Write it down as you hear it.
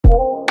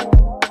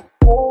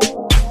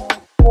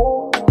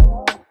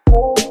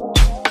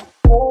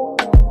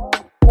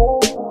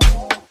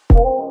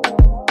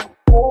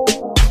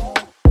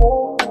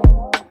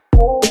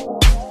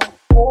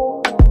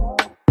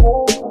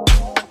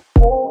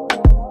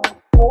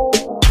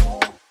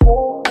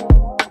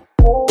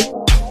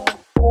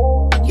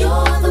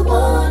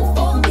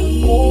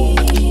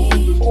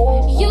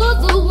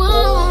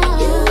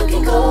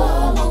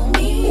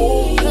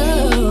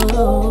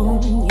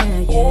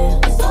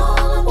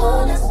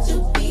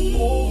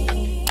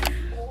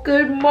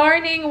Good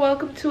morning,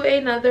 welcome to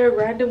another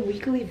random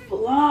weekly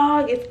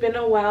vlog. It's been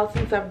a while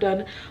since I've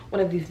done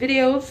one of these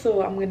videos,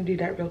 so I'm gonna do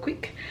that real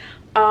quick.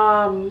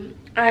 I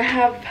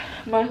have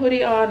my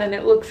hoodie on and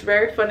it looks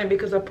very funny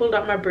because I pulled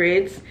out my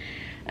braids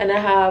and I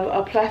have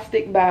a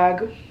plastic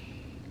bag,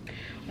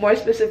 more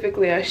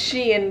specifically a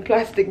Shein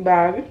plastic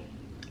bag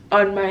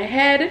on my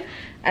head,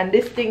 and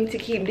this thing to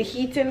keep the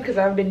heat in because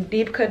I've been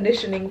deep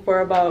conditioning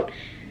for about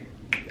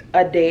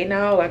a day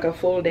now, like a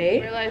full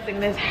day. Realizing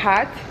this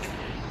hat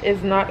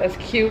is not as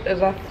cute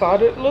as I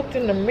thought it looked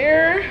in the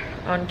mirror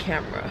on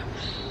camera,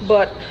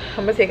 but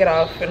I'm gonna take it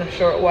off in a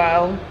short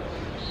while.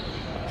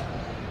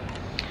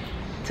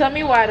 Tell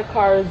me why the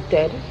car is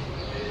dead.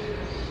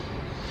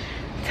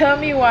 Tell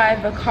me why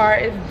the car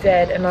is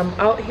dead and I'm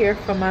out here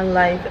for my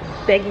life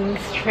begging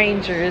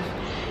strangers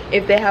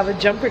if they have a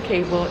jumper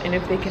cable and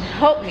if they can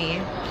help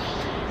me.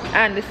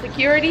 And the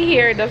security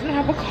here doesn't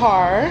have a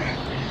car.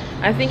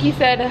 I think he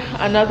said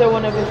another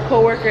one of his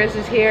co-workers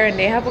is here and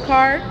they have a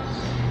car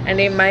and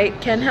they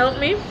can help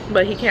me,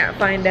 but he can't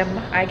find them.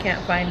 I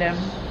can't find them.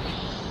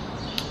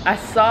 I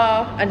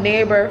saw a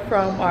neighbor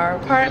from our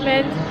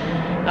apartment.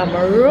 I'm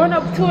gonna run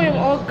up to him.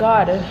 Oh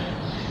god.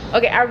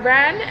 Okay, I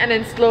ran and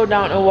then slowed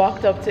down and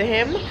walked up to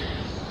him.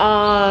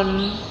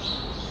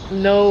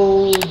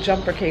 No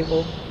jumper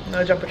cable.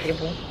 No jumper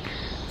cable.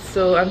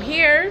 So I'm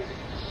here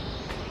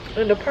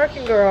in the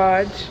parking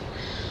garage.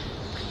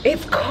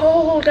 It's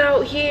cold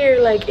out here.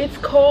 Like, it's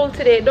cold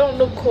today. It don't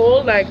look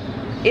cold. Like,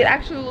 it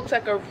actually looks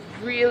like a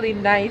really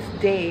nice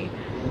day,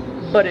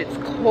 but it's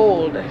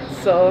cold.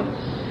 So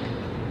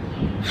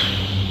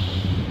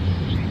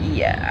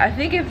yeah, I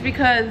think it's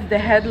because the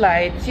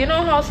headlights, you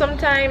know how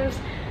sometimes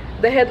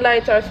the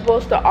headlights are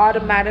supposed to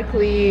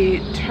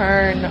automatically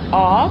turn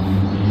off?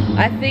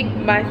 I think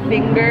my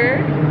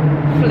finger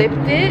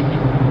flipped it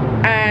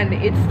and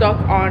it stuck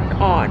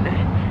on.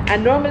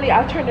 And normally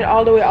I'll turn it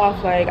all the way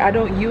off. Like, I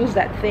don't use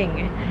that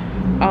thing.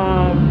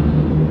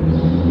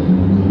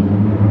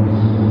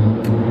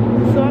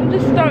 So I'm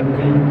just stuck.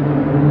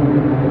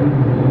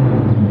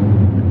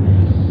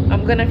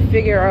 I'm gonna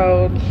figure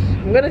out,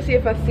 I'm gonna see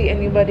if I see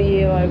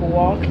anybody like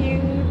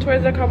walking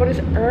towards the car, but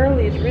it's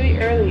early, it's really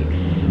early.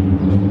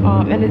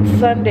 And it's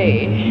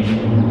Sunday.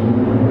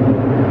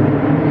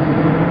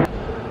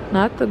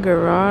 Not the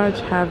garage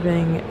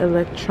having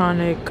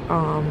electronic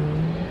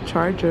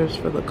chargers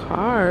for the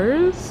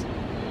cars.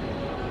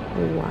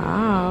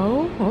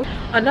 Wow.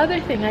 Another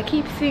thing, I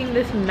keep seeing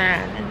this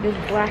man, this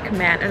black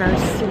man, and I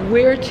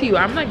swear to you,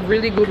 I'm like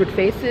really good with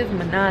faces,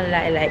 but not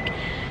like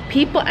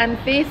people and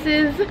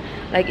faces.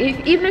 Like,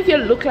 even if you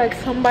look like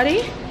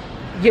somebody,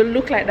 you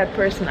look like that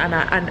person, and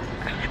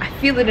I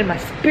feel it in my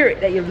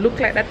spirit that you look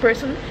like that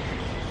person.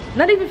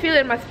 Not even feel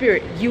it in my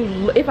spirit.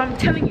 If I'm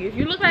telling you, if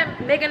you look like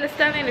Megan Thee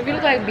Stallion, if you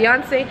look like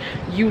Beyonce,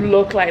 you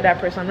look like that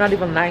person. I'm not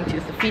even lying to you.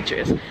 It's the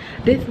features.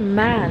 This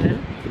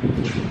man,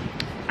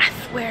 I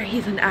swear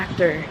he's an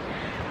actor.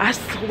 I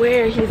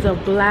swear he's a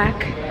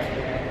black,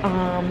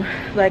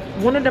 like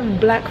one of them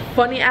black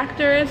funny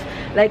actors,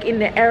 like in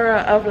the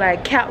era of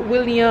like Cat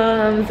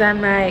Williams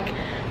and like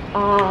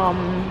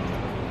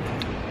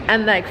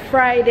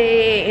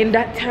Friday, in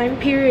that time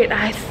period.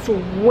 I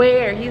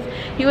swear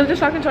he was just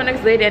talking to our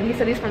next lady and he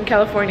said he's from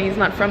California, he's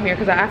not from here,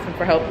 because I asked him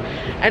for help.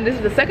 And this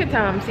is the second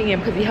time I'm seeing him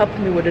because he helped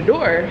me with the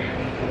door.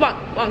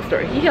 Long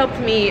story, he helped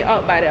me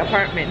out by the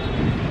apartment.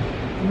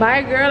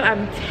 My girl,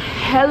 I'm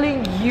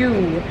telling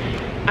you,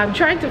 I'm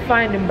trying to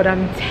find him, but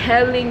I'm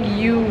telling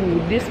you,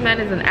 this man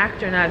is an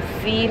actor and I've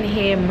seen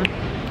him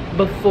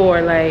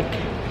before. Like,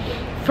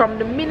 from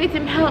the minute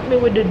him helped me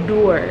with the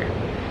door,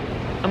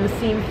 I'm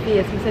seeing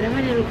face. I said, that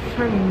man look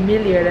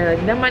familiar.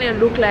 That man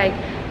look like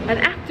an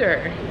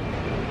actor.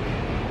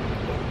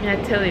 Yeah, I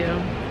tell you.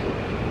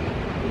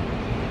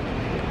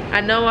 I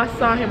know I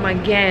saw him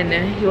again.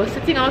 He was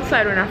sitting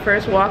outside when I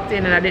first walked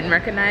in and I didn't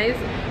recognize.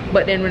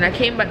 But then when I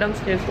came back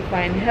downstairs to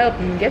find help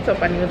and get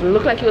up, and he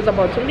looked like he was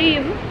about to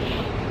leave.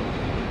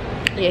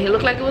 Yeah, he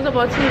looked like he was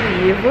about to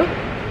leave.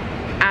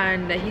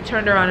 And he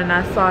turned around and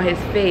I saw his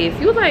face.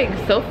 He was like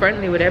so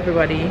friendly with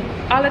everybody.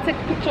 All I took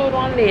a picture with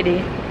one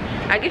lady.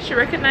 I guess she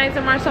recognized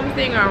him or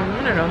something, or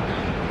I don't know.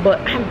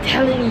 But I'm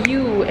telling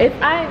you, if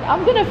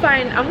I'm gonna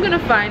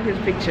find his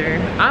picture.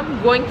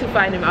 I'm going to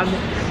find him.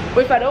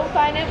 If I don't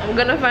find him, I'm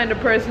gonna find the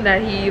person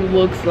that he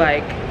looks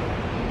like.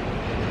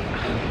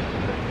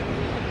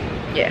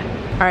 Yeah.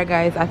 All right,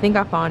 guys, I think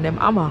I found him.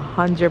 I'm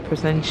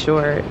 100%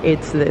 sure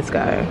it's this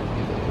guy.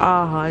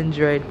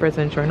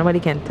 100% sure. Nobody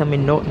can tell me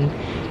nothing.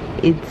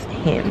 It's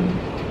him.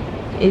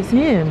 It's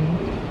him.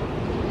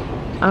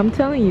 I'm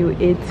telling you,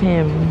 it's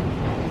him.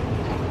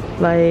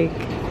 Like,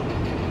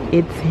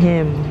 it's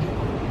him.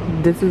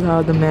 This is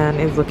how the man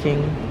is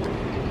looking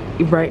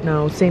right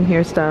now. Same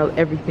hairstyle,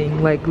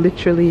 everything. Like,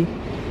 literally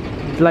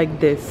like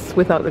this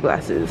without the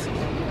glasses.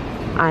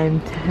 I'm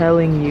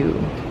telling you.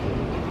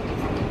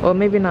 Well,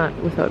 maybe not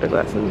without the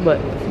glasses, but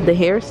the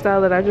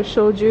hairstyle that I just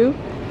showed you,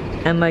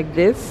 and like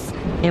this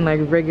in like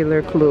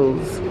regular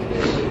clothes.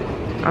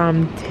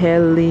 I'm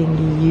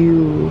telling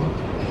you.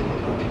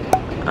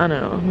 I don't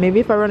know,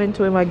 maybe if I run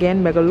into him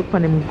again I gotta look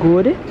on him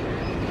good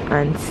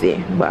and see,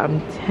 but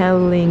I'm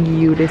telling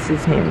you this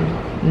is him.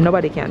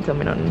 Nobody can tell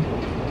me nothing.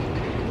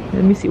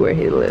 Let me see where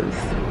he lives.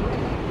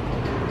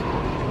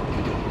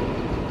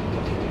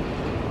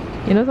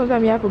 You know,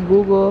 sometimes you have to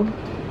Google.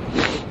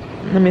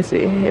 Let me see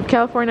if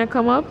California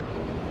come up.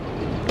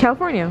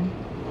 California,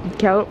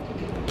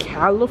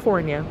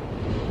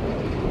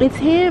 it's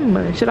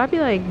him. Should I be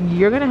like,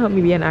 you're gonna help me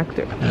be an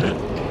actor?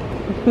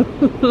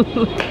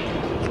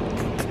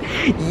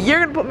 You're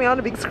gonna put me on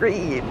the big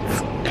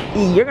screens.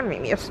 You're gonna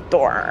make me a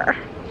star.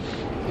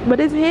 But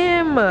it's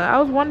him. I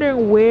was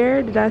wondering,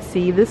 where did I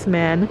see this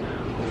man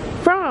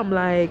from?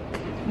 Like,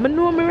 I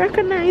know I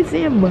recognize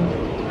him.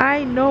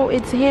 I know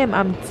it's him.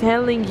 I'm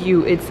telling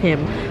you it's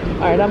him.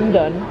 Alright, I'm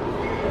done.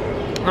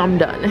 I'm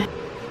done.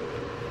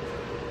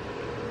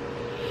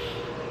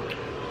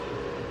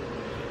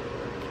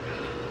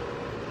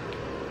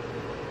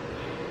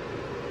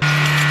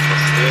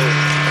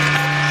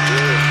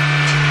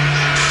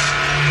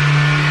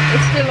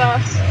 It's still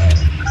lost.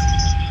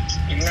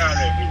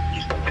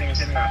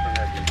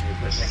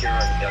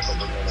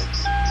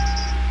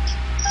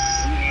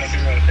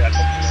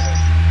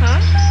 Huh?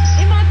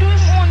 He might do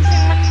his own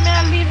thing, man. May I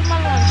leave him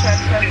alone, chat?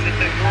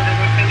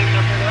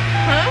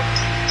 Huh?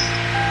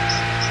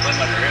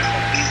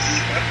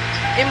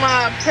 He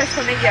might press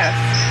on the gas.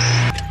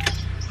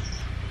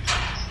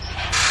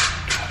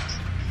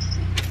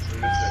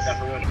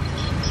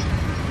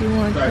 You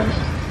want to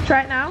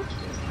try it now?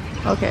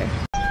 Okay.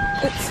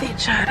 Let's see,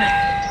 chat.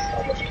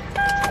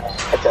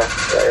 Okay,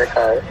 got your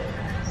card.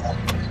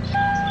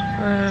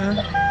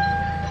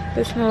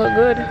 This one look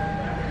good.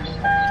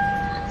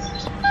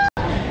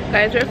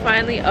 Guys, we're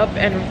finally up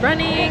and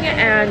running,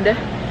 and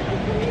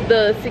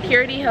the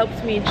security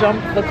helped me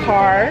jump the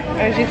car,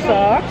 as you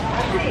saw.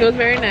 It was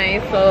very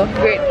nice, so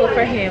grateful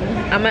for him.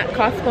 I'm at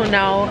Costco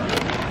now.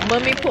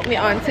 Mommy put me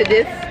onto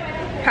this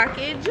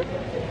package.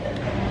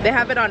 They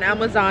have it on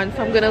Amazon,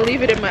 so I'm gonna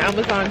leave it in my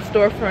Amazon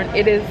storefront.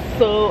 It is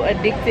so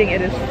addicting,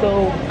 it is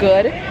so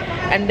good.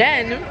 And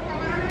then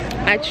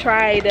I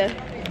tried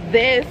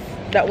this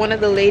that one of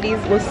the ladies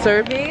was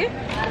serving.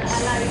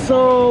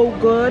 So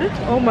good.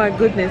 Oh my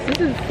goodness, this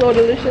is so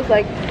delicious.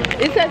 Like,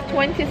 it says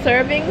 20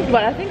 servings,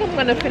 but I think I'm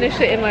gonna finish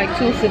it in like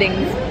 2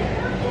 sittings.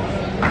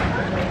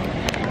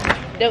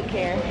 Don't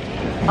care.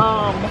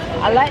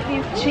 I like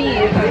these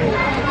cheese,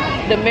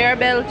 the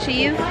Maribel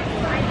cheese,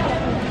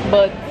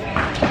 but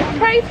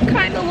price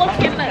kind of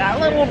looking like a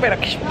little bit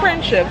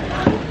expensive.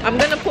 I'm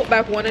gonna put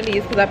back one of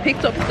these because I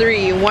picked up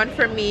 3. One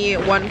for me,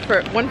 one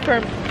for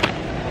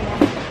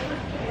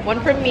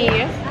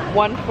me,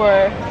 one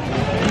for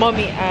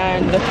mommy,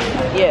 and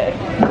yeah.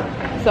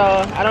 So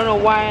I don't know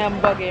why I'm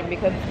bugging,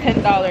 because it's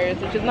 $10,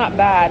 which is not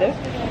bad,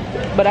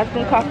 but that's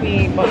gonna cost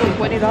me about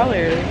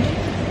 $20.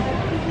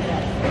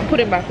 I'm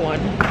putting back one.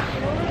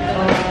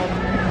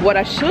 What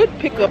I should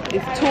pick up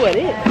is 2 of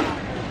this.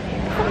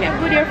 Come here,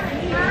 good here.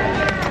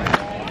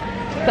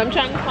 So I'm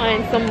trying to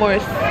find some more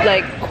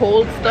like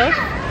cold stuff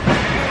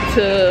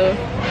to,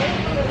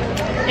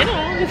 you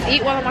know, just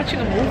eat while I'm watching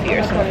a movie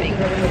or something.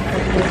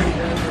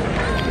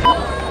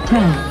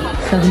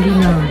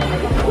 10:79.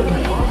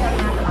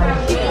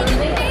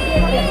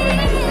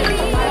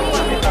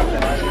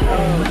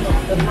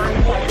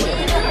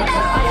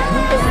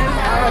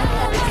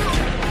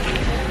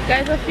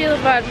 Guys, I feel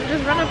bad.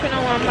 Just run up and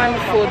on my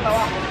foot.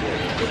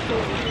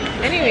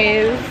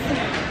 Anyways,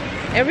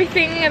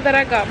 everything that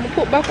I got, I'm gonna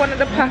put back one of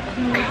the packs.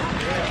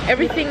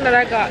 Everything that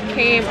I got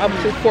came up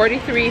to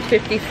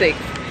 $43.56.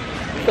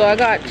 So I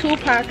got 2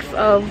 packs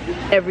of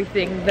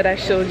everything that I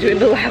showed you in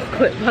the last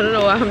clip. I don't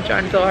know why I'm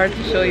trying so hard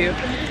to show you.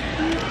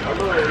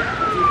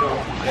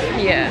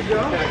 Yeah,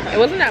 it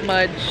wasn't that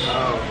much.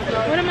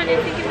 What am I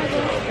thinking about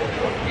this?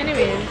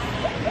 Anyways.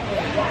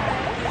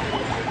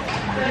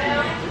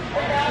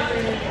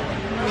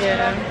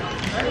 Yeah.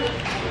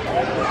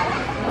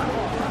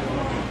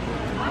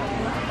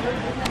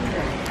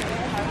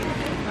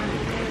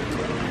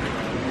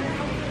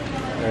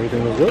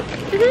 Everything was good?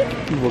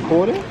 Mm-hmm. You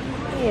recording?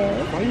 Yes.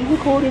 Why are you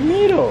recording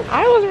me though?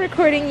 I was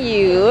recording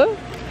you.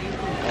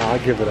 I'll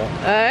give it up.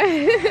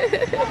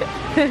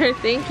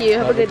 Thank you.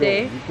 Have a good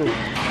day.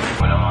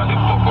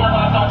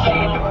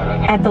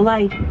 At the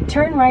light,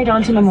 turn right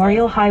onto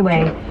Memorial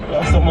Highway.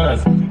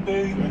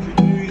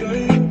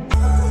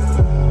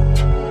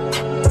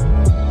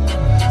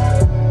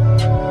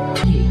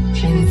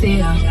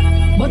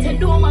 But you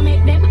don't want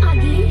make them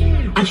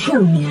ugly. I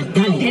show me a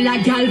gal. Tell a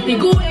gal fi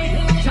go away.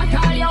 Shut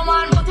all your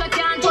man, but you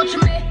can't touch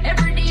me.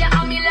 Every day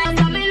I'm me like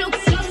I me look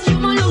sus. You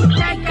me look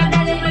like a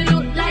dolly, me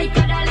look like a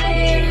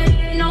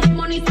dolly. Enough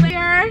money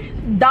spare.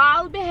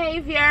 Doll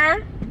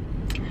behavior.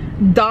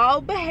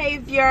 Doll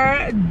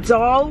behavior.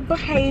 Doll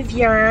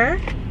behavior.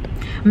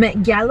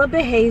 Met gala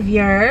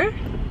behavior.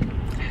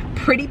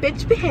 Pretty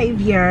bitch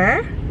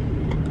behavior.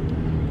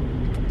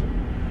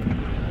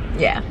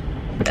 Yeah.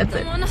 That's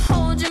it.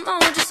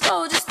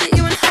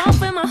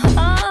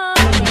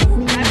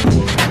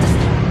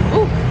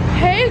 Ooh,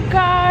 hey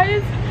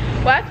guys.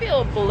 Well, I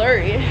feel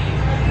blurry.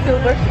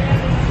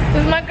 This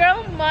is my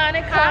girl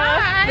Monica.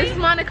 Hi. This is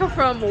Monica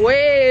from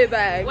way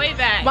back. Way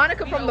back.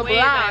 Monica from the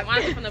block.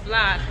 Monica from the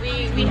block.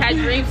 We had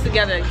dreams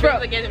together.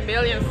 Dreams of getting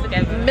millions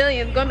together.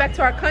 Millions. Going back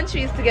to our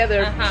countries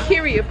together.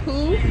 Period,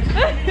 poo.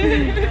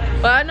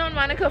 Well, I've known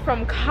Monica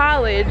from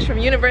college, from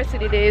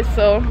university days,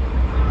 so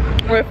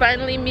we're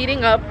finally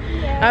meeting up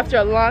after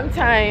a long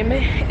time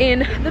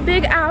in the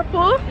Big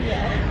Apple.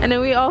 And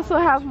then we also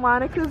have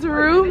Monica's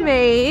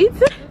roommate.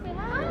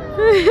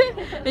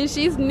 And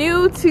she's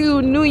new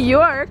to New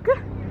York,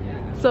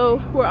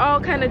 so we're all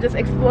kind of just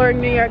exploring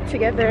New York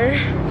together.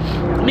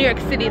 New York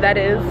City, that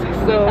is.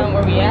 So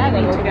Where we at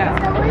and what we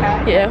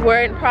got. yeah,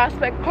 we're in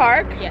Prospect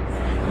Park. Yes.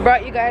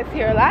 Brought you guys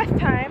here last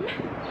time.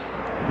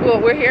 Well,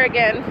 we're here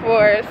again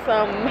for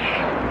some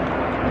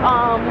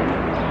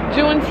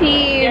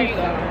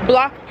Juneteenth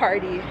block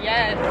party.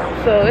 Yes.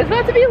 So it's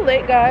about to be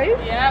lit, guys.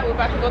 Yeah, we're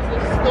about to go to the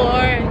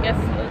store and get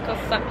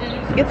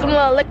something. Get some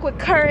little liquid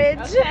courage.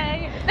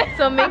 Okay.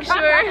 So make sure.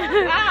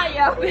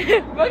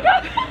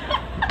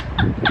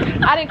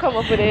 I didn't come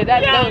up with it.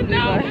 That was me,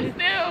 but-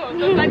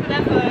 still. Like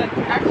that's the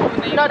actual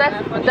name. No,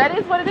 that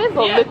is what it is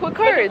though. Yeah, Liquid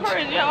courage.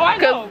 Yeah, I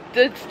know.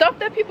 Because the stuff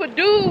that people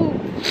do,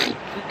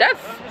 that's.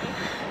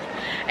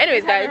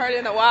 Anyways, I guys. haven't heard it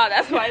in a while.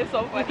 That's why it's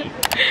so funny.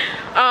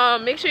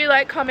 Make sure you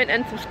like, comment,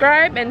 and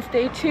subscribe, and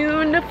stay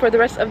tuned for the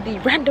rest of the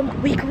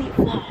random weekly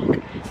vlog.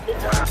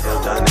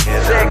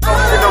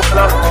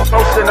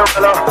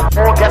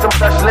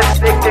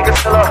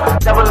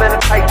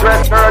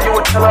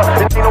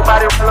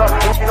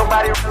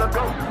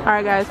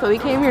 Alright guys, so we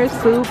came here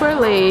super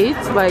late,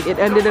 like it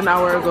ended an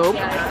hour ago.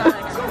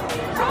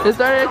 It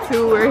started at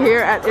 2, we're here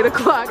at 8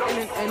 o'clock and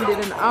it ended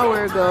an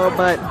hour ago,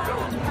 but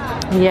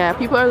yeah,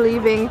 people are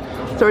leaving.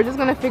 So we're just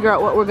gonna figure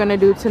out what we're gonna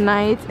do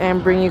tonight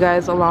and bring you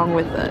guys along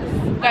with us.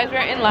 Guys,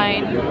 we're in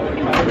line.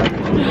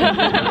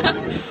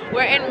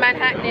 We're in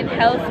Manhattan in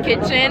Hell's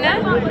Kitchen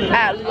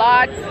at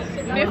lot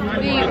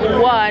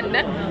 51.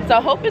 So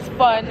I hope it's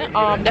fun.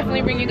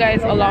 Definitely bring you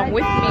guys along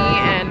with me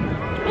and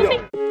we'll see.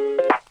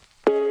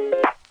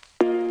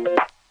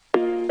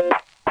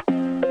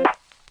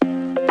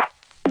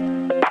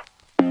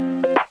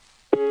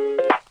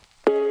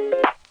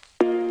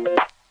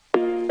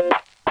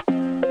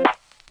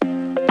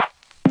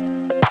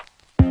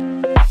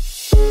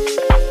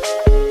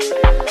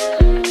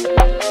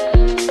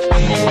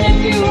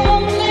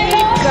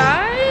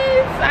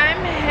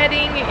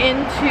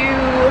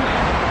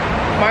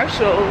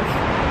 Marshalls.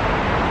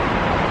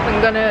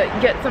 I'm gonna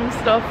get some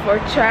stuff for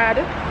Chad.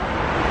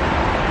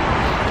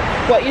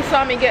 What you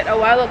saw me get a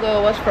while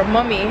ago was for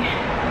Mummy.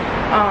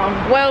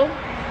 Well,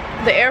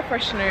 the air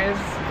fresheners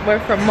were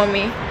for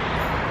Mummy.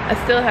 I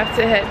still have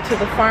to head to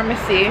the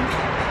pharmacy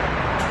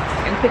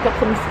and pick up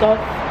some stuff,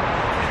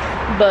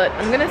 but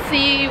I'm gonna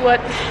see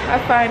what I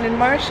find in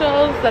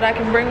Marshalls that I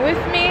can bring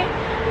with me.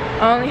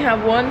 I only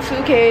have one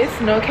suitcase,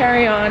 no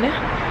carry-on,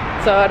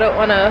 so I don't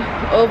want to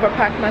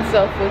overpack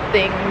myself with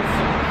things.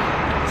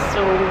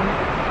 So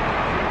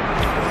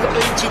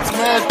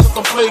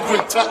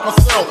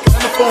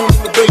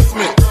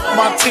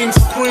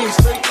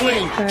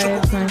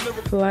guys, my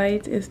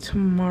flight is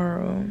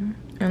tomorrow,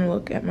 and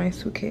look at my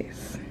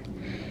suitcase,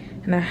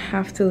 and I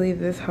have to leave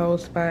this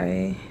house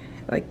by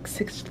like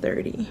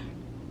 6:30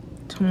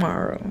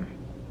 tomorrow.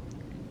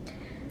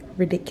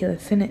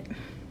 Ridiculous, isn't it?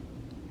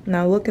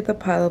 Now look at the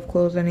pile of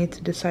clothes I need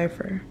to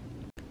decipher.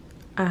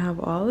 I have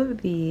all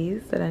of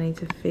these that I need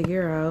to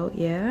figure out.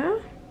 Yeah,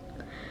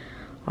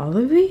 all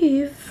of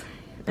these.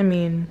 I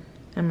mean,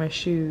 and my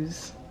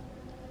shoes.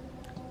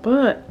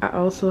 But I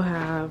also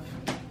have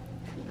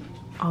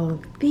all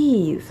of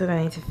these that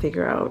I need to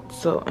figure out.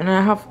 So, and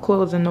I have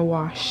clothes in the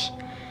wash.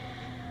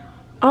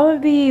 All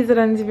of these that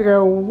I need to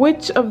figure out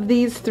which of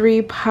these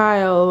 3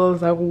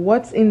 piles, like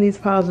what's in these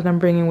piles that I'm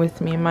bringing with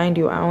me. Mind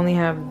you, I only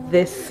have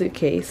this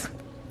suitcase.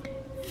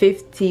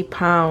 50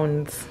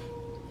 pounds,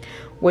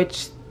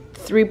 which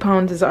 3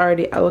 pounds is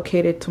already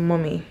allocated to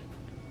Mummy.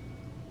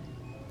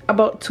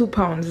 About 2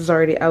 pounds is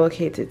already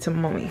allocated to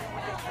Mummy.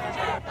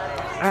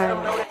 We're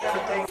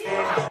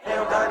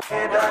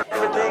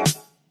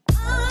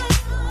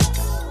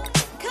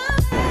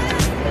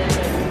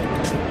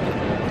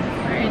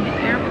in the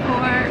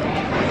airport.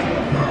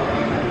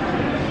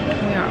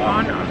 We are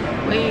on our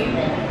way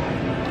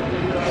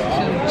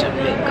to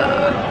Jamaica.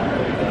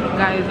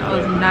 Guys, I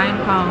was 9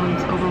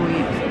 pounds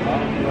overweight.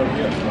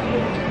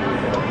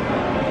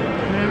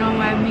 I don't know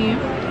why me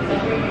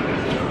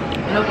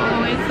look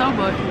overweight so,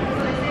 but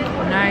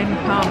 9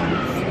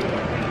 pounds.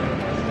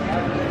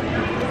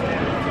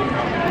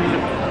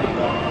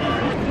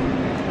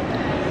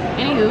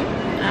 Anywho,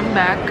 I'm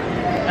back,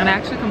 and I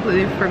actually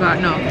completely forgot.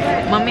 No,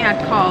 Mommy had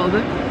called,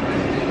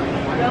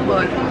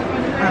 but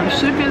I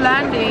should be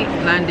landing.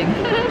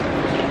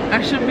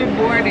 I should be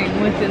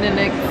boarding within the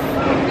next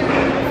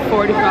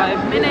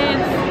 45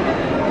 minutes.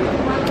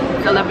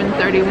 It's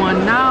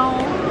 11:31 now.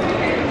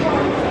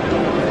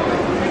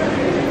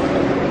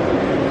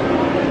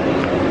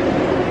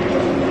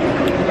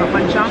 Got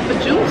my Jamba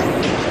Juice.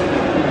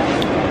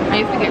 I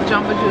used to get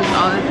Jamba Juice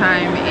all the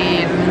time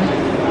in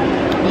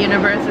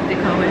university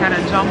because we had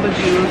a Jamba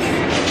Juice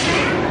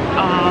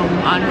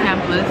on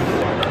campus.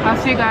 I'll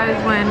see you guys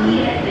when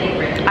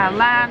I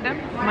land.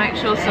 Might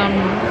show some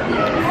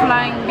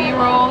flying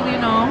b-roll, you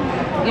know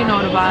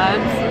the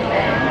vibes.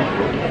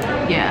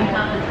 Yeah.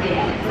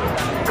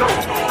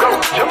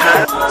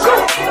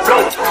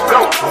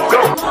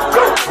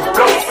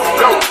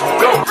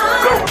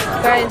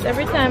 Guys,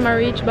 every time I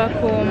reach back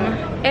home,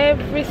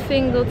 every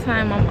single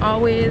time I'm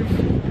always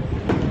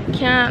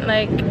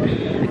I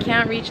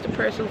can't reach the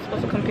person who's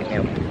supposed to come pick me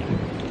up.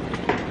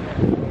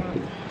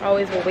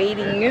 Always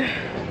waiting.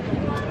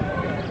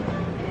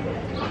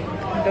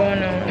 Don't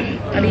know.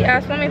 I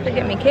asked mommy if to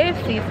get me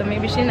KFC, so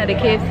maybe she's not the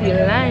KFC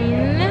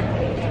line.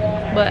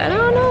 But I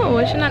don't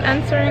know. She's not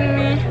answering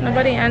me.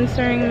 Nobody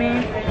answering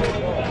me.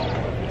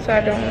 So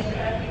I don't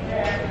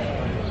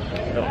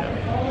know.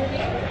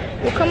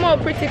 We'll come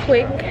out pretty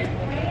quick.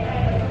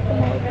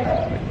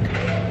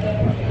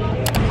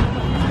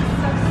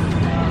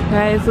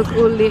 Guys, look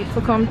who late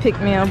to come pick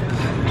me up.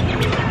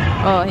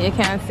 Oh, you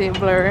can't see it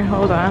blurry.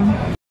 Hold on.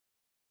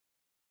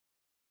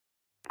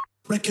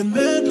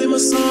 Recommend play my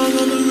song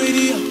on the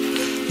radio.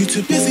 You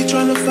too busy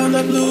trying to find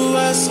that blue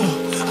I saw.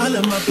 I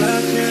let my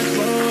black hair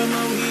grow and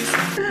my weeds.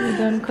 You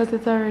done cut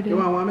it already. You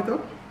want to warm it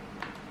up?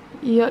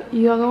 You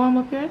gonna warm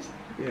up yours?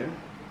 Yeah.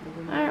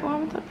 Alright,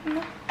 warm it up in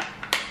there.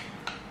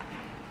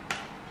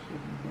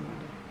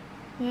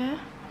 Yeah.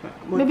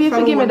 Maybe if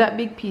you give me that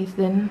big piece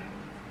then.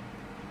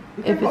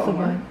 If it's a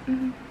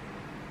bun.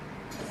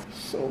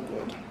 So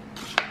good.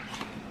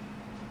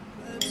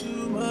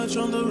 Too much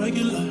on the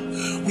regular.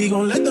 We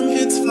gon' let them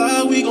hits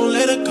fly, we gon'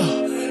 let it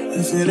go.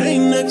 If it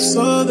ain't next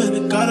door, then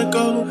it gotta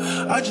go.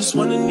 I just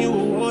won a new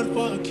award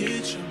for a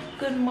kitchen.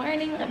 Good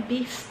morning,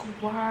 B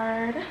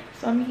Squad.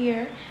 So I'm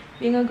here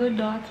being a good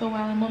daughter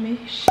while mommy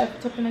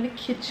chefed up in the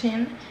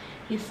kitchen.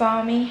 You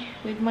saw me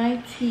with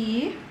my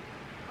tea.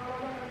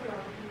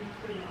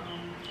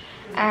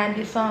 And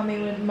you saw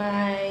me with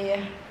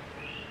my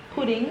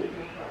pudding,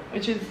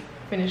 which is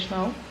finished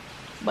now.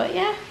 But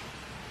yeah.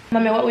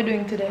 Mommy, what we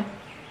doing today?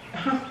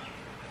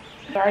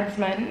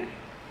 Guardsman.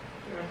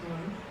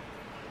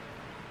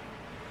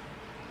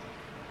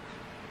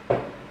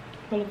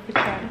 Pull up the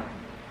child.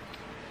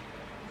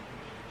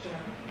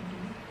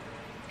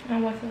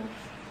 And what else?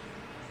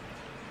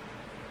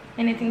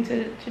 Anything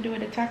to do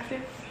with the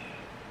taxes?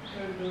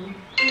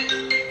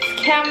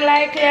 Scam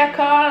likely a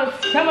call.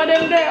 Some of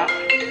them there.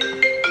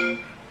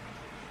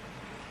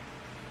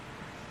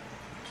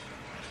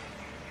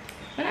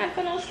 And I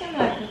don't know scam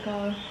likely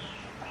call.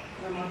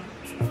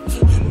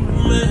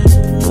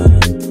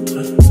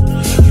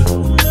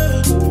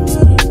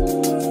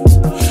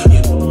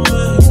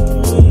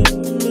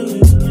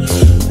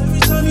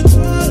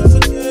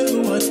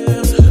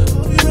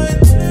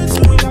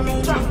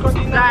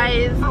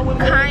 Guys,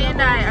 Khai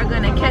and I are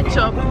gonna catch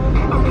up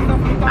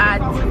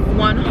at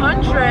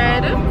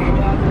 100.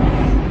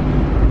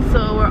 So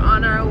we're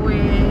on our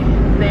way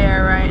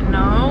there right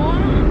now.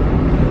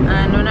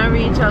 And when I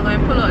reach, I'm going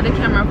to pull out the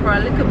camera for a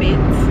little bit.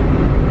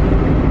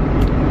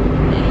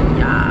 And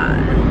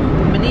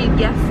yeah, we need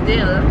gas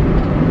still.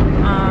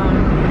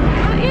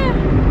 But yeah.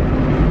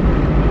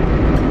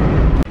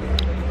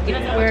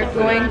 We're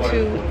going to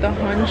the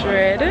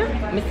 100.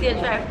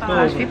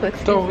 Gosh, people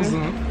excuse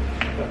me.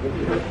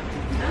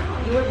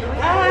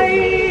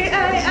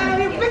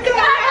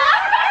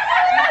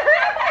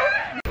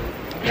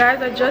 Guys,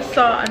 I just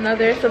saw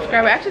another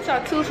subscriber. I actually saw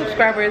 2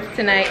 subscribers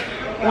tonight.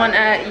 One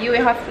at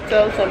UA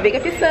Hospital, so big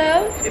up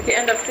yourself if you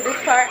end up to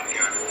this part.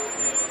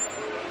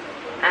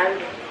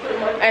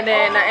 And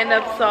then I end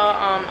up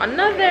saw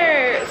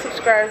another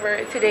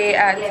subscriber today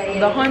at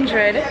the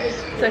 100.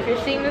 So if you're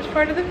seeing this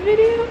part of the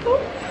video,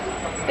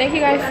 thank you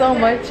guys so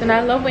much. And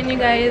I love when you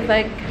guys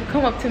like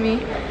come up to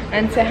me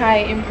and say hi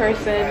in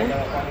person.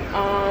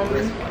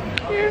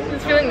 Yeah,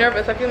 just feeling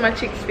nervous. I feel my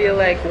cheeks feel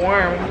like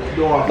warm,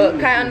 but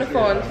Khai on the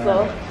phone,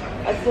 so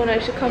as soon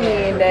as she come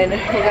in, then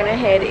we're gonna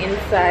head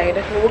inside.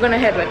 We're gonna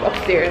head like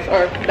upstairs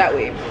or that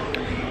way.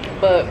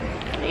 But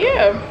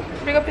yeah,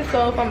 big up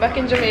yourself. I'm back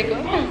in Jamaica.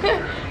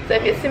 So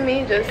if you see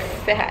me, just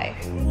say hi.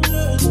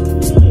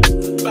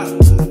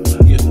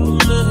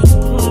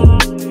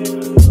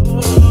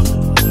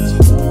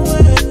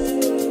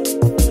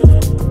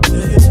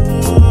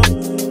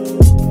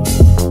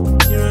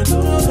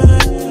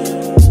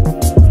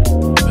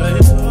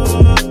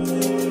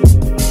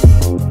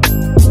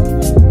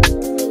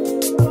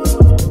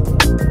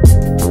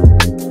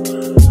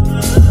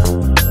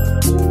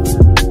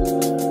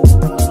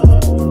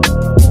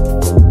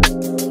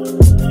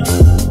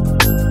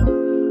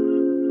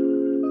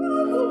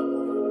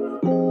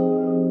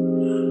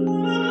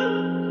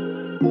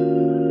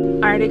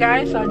 Alrighty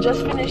guys, so I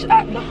just finished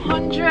at the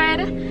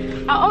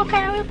 100.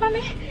 Okay, wait for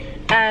me.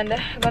 And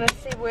I'm gonna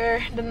see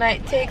where the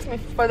night takes me.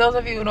 For those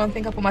of you who don't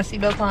think I put my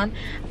seatbelt on,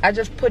 I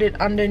just put it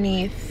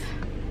underneath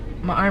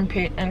my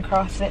armpit and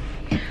cross it.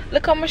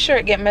 Look how my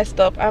shirt get messed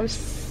up. I'm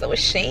so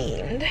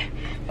ashamed.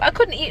 But I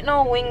couldn't eat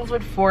no wings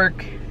with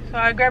fork, so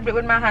I grabbed it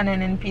with my hand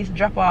and then piece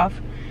drop off.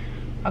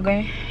 I'm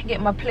gonna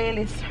get my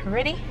playlist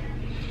ready.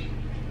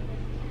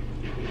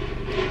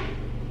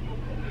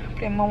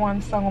 Play my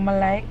one song I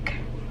like.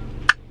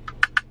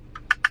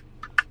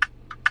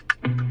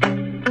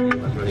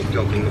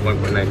 jumping the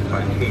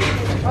 1.95 feet.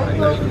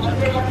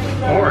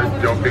 Or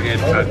jumping in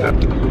at the...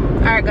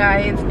 Alright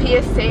guys,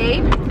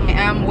 PSA, I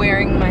am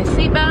wearing my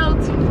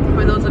seatbelt.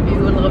 For those of you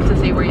who would love to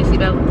say wear your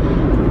seatbelt.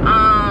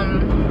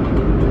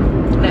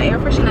 The air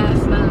freshener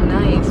smells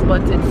nice,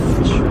 but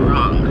it's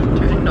strong.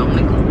 Turn it down,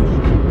 Michael.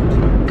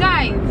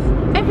 Guys,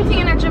 everything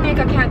in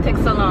Jamaica can't take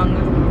so long.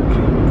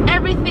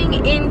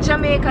 Everything in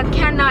Jamaica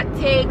cannot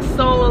take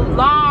so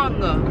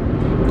long.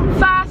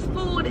 Fast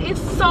food is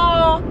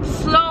so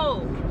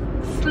slow.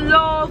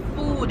 Slow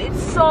food. It's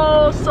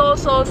so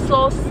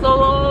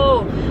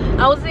slow.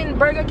 I was in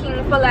Burger King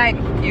for like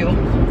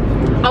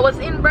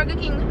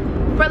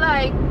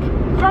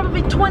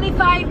probably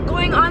 25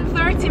 going on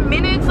 30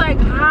 minutes. Like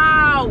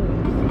how?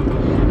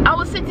 I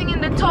was sitting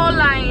in the toll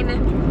line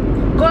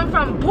going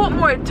from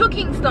Portmore to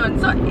Kingston,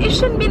 so it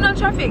shouldn't be no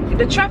traffic.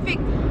 The traffic,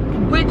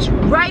 which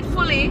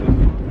rightfully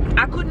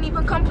I couldn't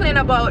even complain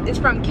about, is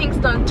from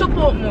Kingston to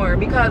Portmore,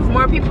 because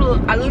more people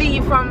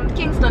leave from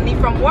Kingston, leave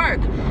from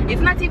work.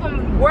 It's not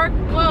even work,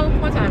 well,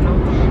 what time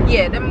now?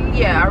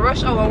 Yeah, a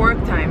rush hour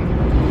work time.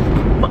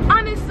 But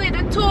honestly,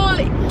 the toll,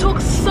 it took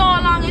so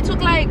long. It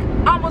took like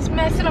almost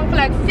messing up for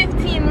like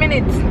 15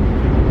 minutes.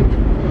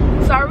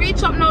 So I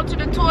reach up now to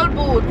the toll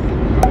booth,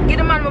 give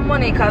the man my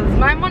money, because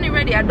my money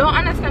ready. I don't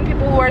understand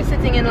people who are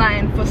sitting in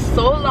line for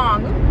so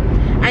long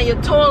and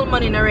your toll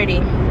money not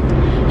ready.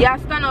 You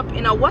stand up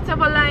in a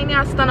whatever line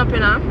you stand up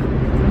in a,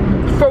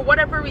 for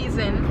whatever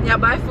reason, you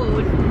buy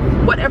food,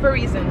 whatever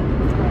reason,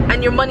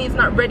 and your money is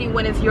not ready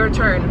when it's your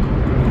turn.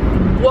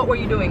 What were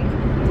you doing?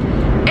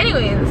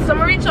 Anyways, so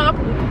I reach up,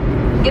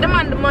 get him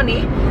on the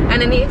money,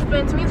 and then he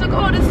explained to me, he's like,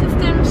 oh, the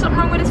system, something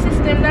wrong with the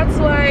system, that's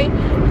why.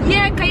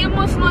 Yeah, because you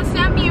must not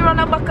see me run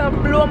a back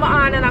and blow my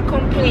hand and I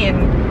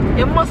complain.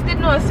 You must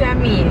not see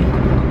me.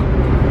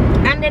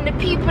 And then the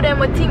people then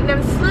would think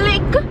them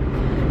slick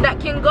that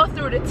can go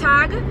through the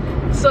tag.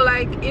 So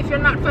like, if you're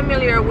not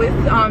familiar with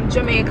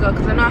Jamaica,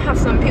 because I know I have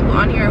some people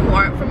on here who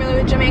aren't familiar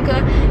with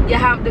Jamaica, you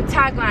have the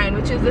tagline,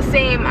 which is the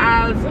same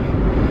as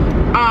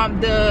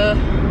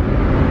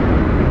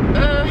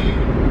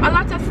a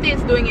lot of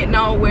states doing it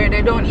now, where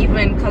they don't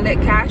even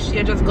collect cash.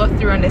 You just go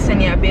through and they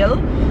send you a bill,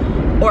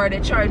 or they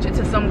charge it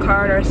to some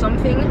card or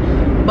something.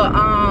 But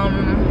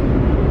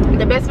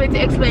the best way to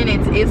explain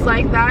it is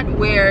like that,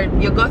 where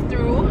you go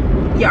through,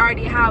 you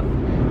already have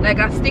like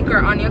a sticker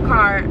on your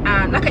car,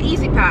 and like an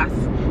easy pass.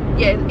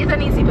 Yeah, it's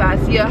an easy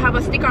pass. You have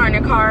a sticker on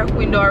your car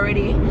window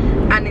already,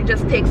 and it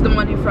just takes the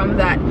money from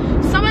that.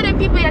 Some of the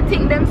people, you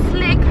think them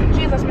slick.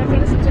 Jesus, man, if you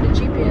listen to the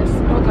GPS,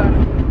 oh god.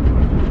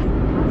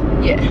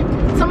 Yeah,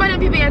 some of the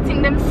people, you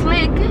think them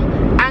slick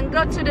and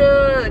go to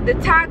the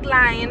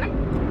tagline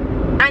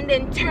and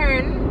then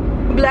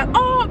turn, be like,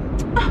 oh,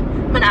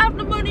 man, I have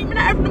no money,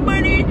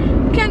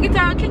 can't get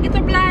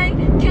a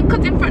blind, can't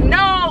cut in front.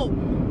 No,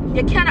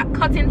 you cannot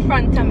cut in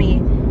front of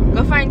me.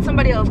 Go find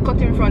somebody else,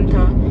 cut in front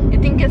of. You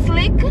think it's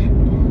slick?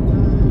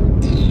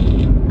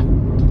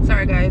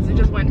 Sorry guys, it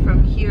just went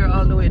from here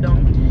all the way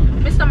down.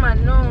 Mr.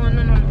 Man, no,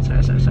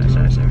 sorry.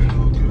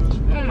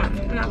 Oh man,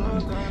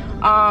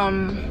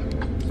 no.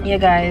 Yeah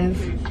guys,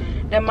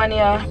 the money,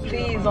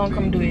 please don't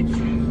come do it.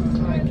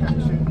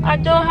 I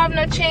don't have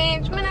no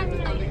change.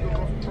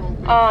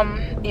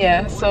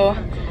 Yeah, so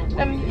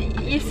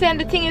you saying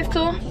the thing is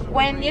too,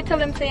 when you tell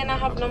them say you don't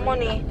have no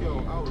money,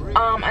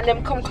 and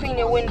them come clean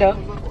your window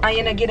and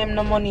you don't give them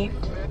no money,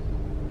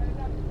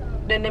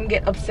 then them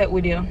get upset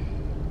with you.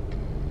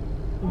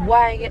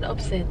 Why get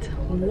upset?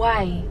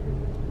 Why?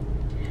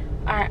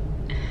 Alright,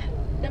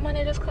 the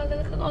money just called a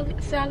little ugly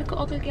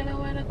girl a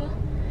while ago.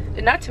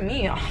 Not to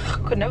me.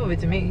 Could never be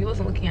to me. He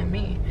wasn't looking at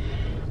me.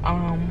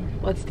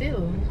 But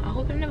still, I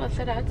hope he never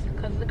said that,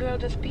 because the girl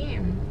just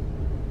beamed.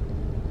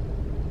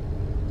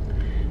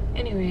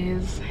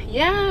 Anyways,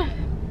 yeah,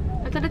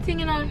 that's the thing,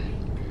 you know.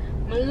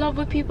 I'm in love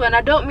with people, and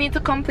I don't mean to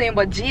complain,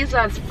 but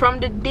Jesus, from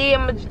the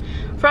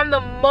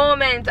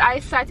moment I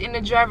sat in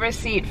the driver's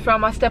seat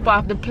from a step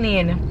off the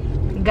plane,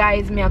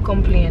 guys, me I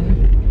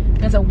complain.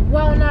 I said,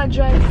 wow, not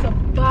drive so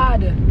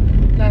bad.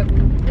 Like,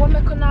 what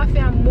make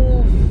a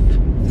move?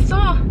 So,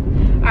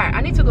 alright, I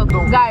need to go.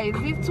 Guys,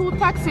 these two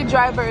taxi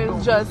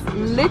drivers just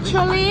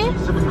literally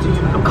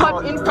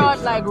cut in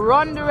front, like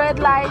run the red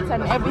lights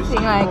and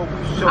everything. Like,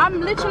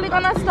 I'm literally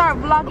gonna start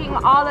vlogging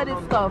all of this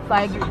stuff.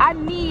 Like, I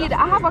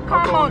have a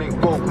car mount.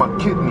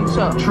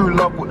 So, true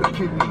love with the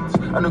kidneys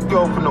and a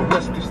girl from the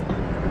west.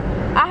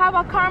 I have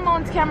a car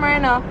mount camera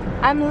now.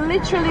 I'm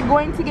literally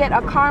going to get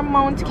a car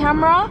mount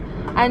camera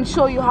and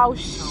show you how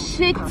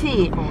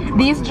shitty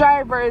these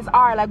drivers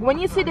are. Like, when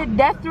you see the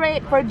death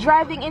rate for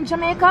driving in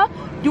Jamaica,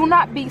 do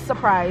not be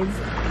surprised.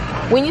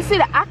 When you see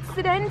the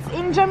accidents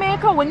in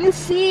Jamaica, when you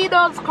see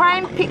those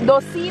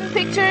those scene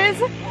pictures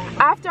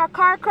after a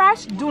car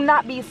crash, do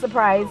not be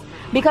surprised,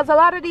 because a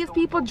lot of these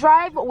people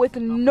drive with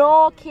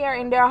no care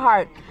in their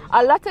heart.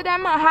 A lot of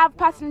them have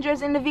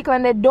passengers in the vehicle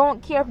and they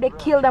don't care if they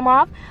kill them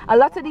off. A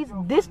lot of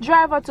this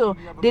driver too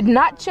did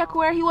not check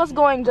where he was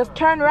going, just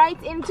turned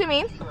right into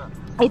me,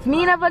 If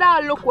me never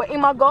that look where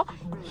him a go,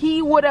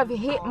 he would have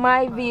hit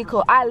my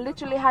vehicle. I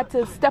literally had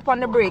to step on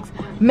the brakes,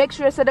 make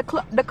sure so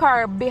the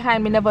car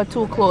behind me never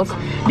too close.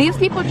 These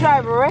people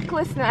drive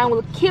recklessly and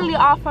will kill you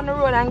off on the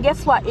road, and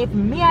guess what? If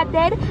me are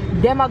dead,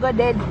 them are go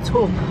dead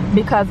too,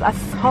 because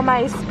that's how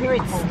my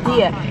spirit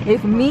stay.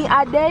 If me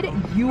are dead,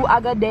 you are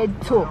go dead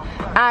too.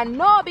 And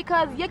no,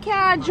 because you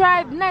can't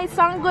drive nice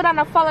and good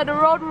and follow the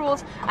road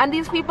rules, and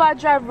these people are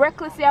drive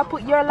recklessly and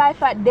put your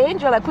life at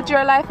danger, like put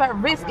your life at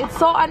risk. It's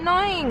so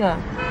annoying.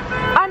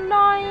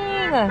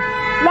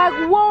 Like,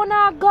 whoa,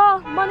 now go,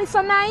 money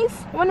so nice.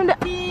 When in the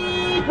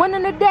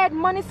dead,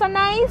 money so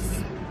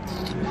nice.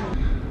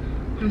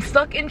 I'm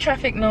stuck in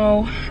traffic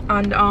now,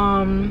 and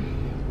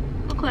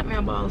look like me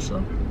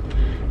also.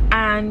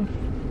 And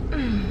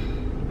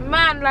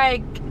man,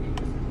 like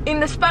in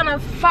the span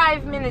of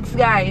 5 minutes,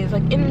 guys,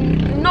 like it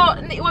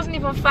wasn't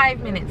even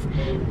 5 minutes.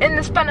 In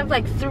the span of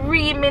like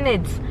 3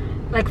 minutes,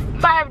 like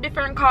 5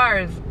 different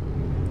cars.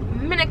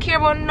 I don't care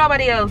about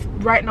nobody else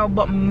right now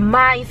but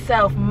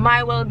myself,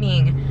 my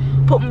well-being.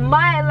 Put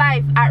my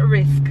life at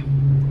risk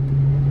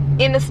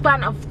in the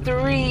span of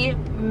 3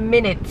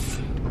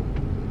 minutes.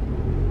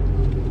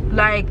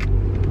 Like,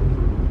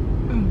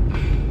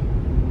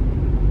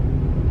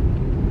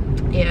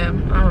 yeah,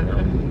 I don't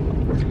know.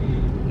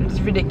 It's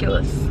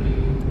ridiculous.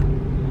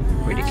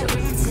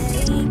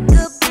 Ridiculous. Take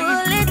a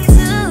bullet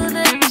to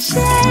the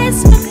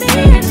chest for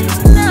me.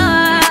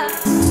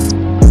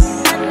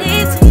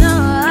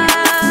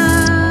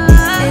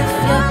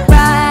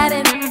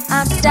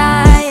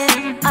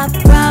 Dying, I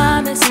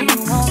promise you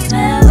won't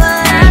never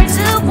have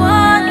to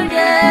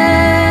wonder.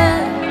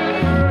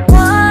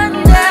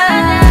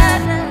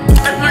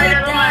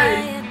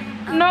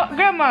 No,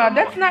 Grandma,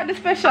 that's not the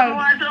special. I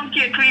want some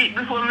cake to eat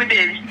before me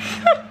dead.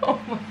 Oh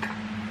my God.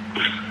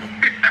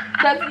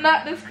 That's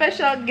not the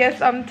special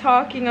guest I'm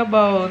talking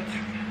about.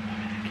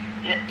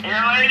 You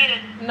know what it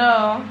is?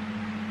 No.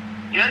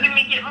 You want to give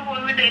me cake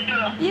before me dead,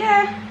 too?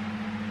 Yeah.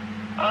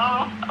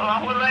 Oh,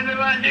 what do I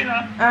want to do?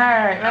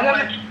 Alright,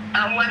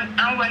 I'm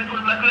one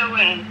full bottle of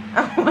wine.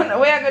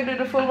 We are going to do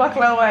the full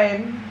bottle of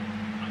wine.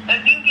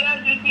 I think you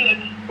have to take.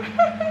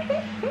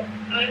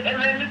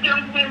 And then you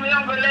jump to me,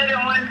 I'm going to let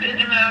him one say to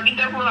me, I'll get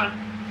the phone.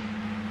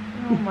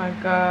 Oh my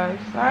gosh.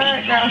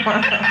 Alright, Grandma.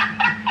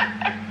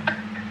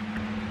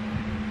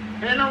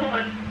 You know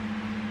what?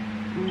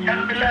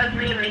 I'm the last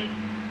baby.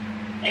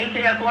 I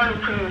say I want to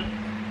cruise.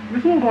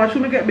 This one, I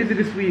shouldn't get busy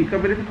this week. I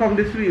mean, if you come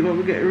this week,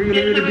 we get really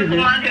busy.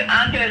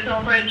 I'll get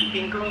some fried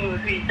chicken going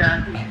with sweet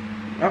taxi.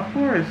 Of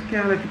course,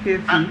 can't let the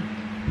kids see.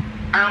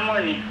 I'm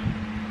money.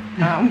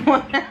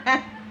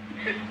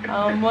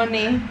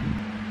 Money.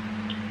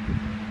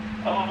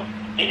 Oh,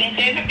 it didn't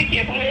say to be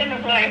careful in the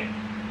play.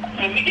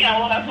 And we can't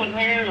want to put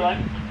me in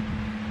one.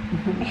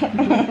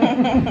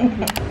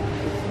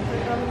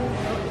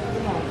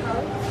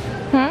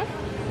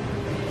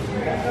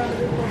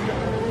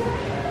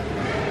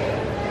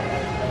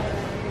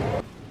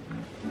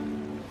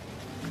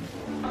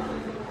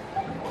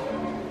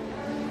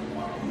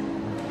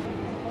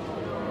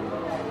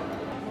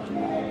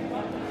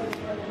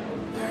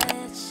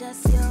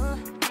 Just you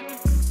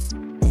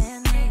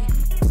and me.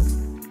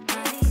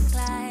 Bonnie and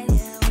Clyde,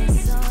 yeah,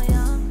 we're so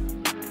young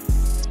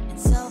and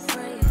so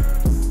free.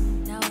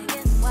 Now we're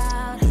getting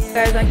wild here.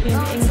 Guys, I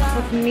came in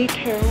with me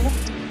too.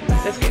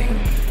 Just kidding.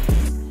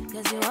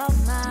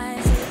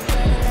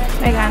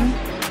 Megan.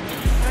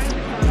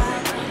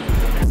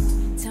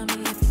 Tell me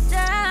if you're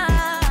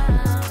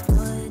down,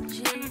 would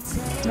you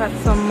take Got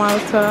some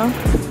Malta.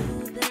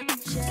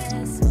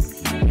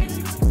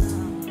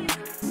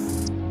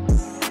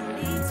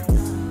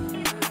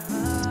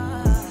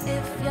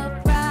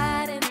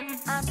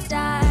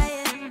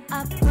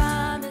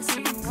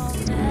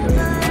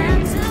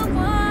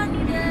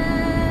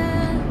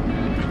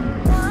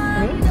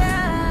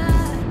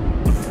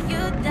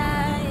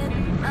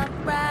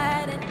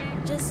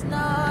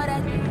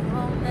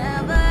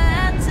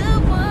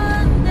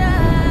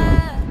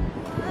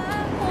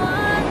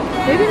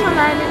 Maybe my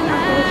line is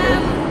not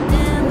bullshit.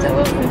 Is that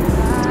what it is?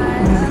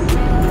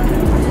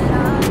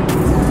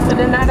 But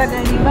then now that I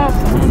leave out, I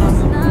don't know.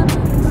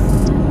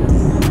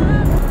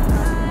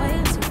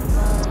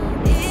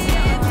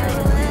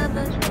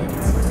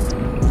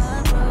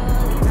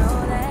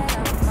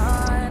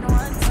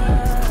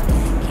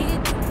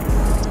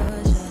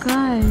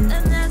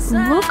 Guys,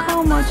 look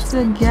how much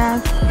the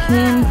gas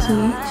came to,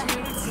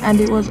 and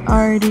it was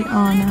already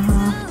on a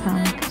half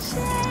tank.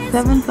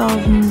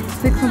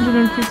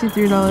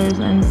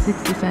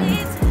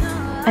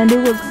 $7,653.60, and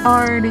it was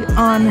already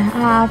on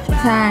half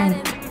tank,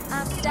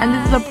 and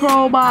this is a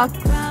pro box.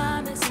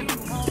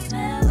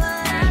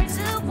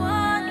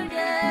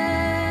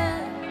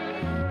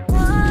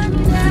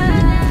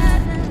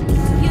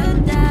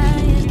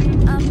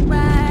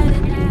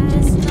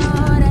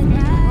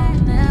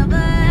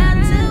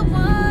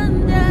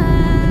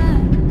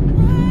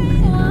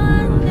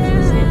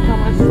 St.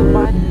 Thomas so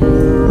bad.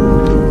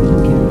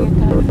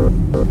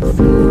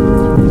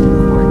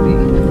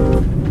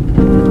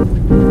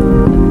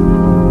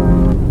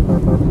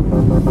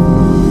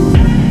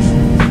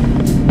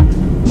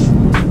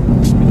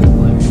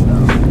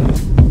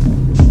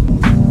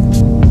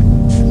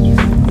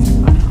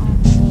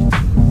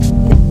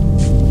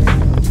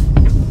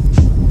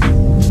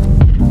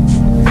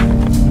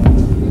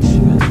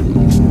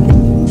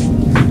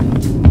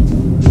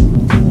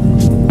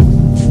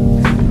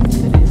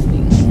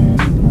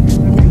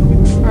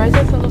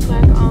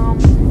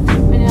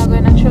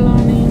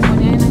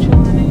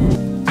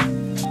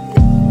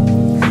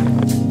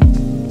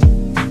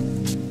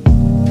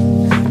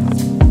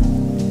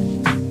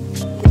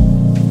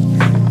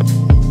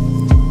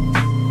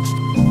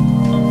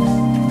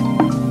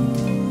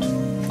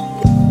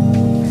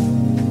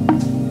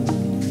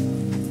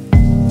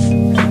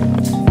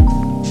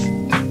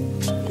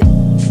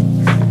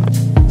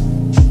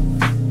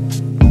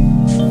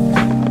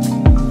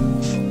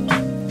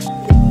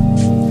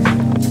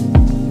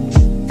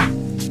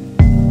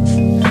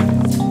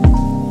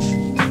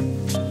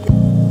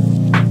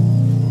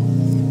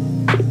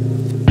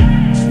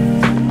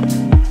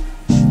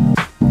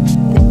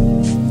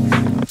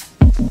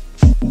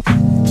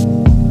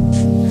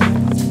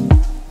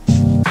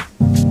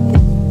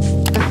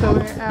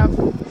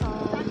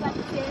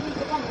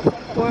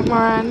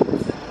 Morant.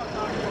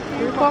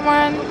 Come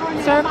on,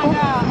 circle.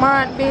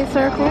 Morant Bay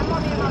circle.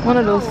 One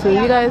of those two.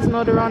 You guys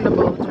know the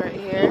roundabout right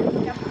here.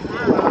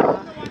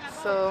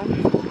 So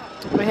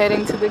we're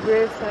heading to the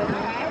gravesite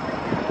now.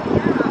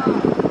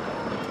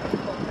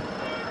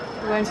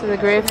 We're going to the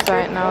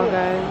gravesite now,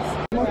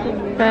 guys.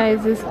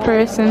 Guys, this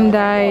person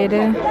died.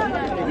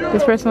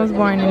 This person was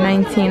born in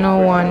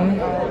 1901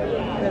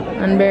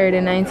 and buried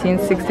in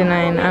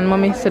 1969. And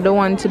mommy said the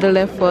one to the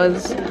left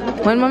was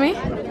when, mommy?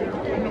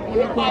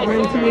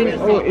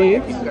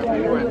 1908.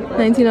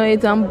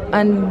 1908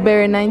 and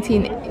buried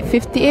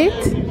 1958.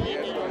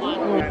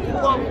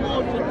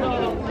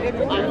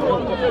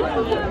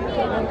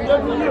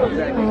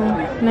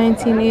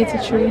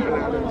 1983.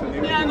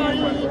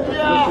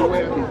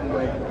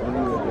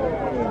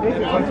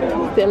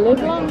 Still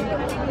living?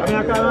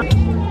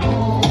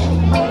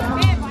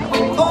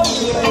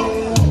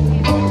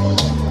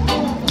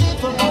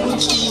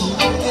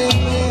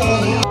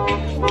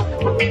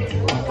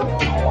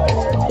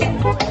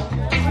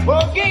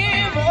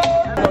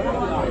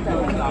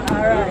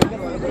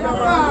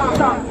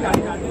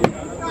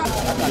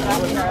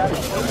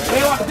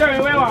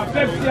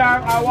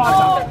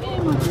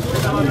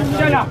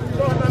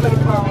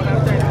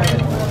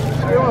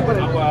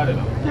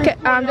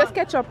 Okay, just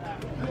ketchup.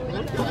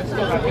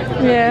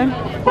 Yeah.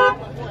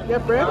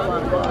 Get bread?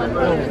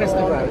 No,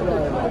 festival.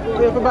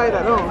 You have to buy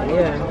that, no?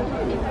 Yeah.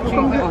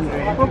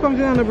 What comes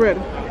in on the bread?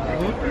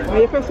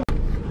 Festival.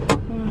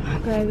 Oh,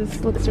 guys,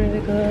 this looks really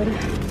good.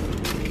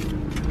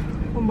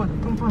 Come back.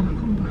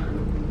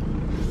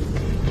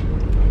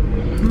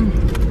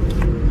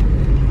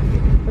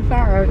 It's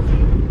alright.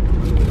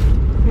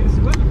 It's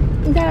good?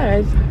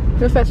 Guys,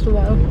 the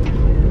festival.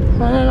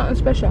 Nothing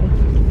special.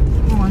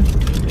 Come on.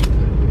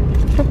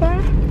 So far,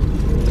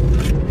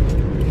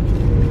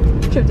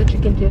 if the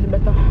chicken tastes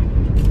better.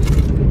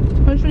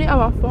 Actually, I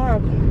have a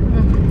fork.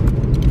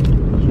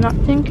 Not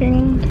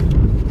thinking.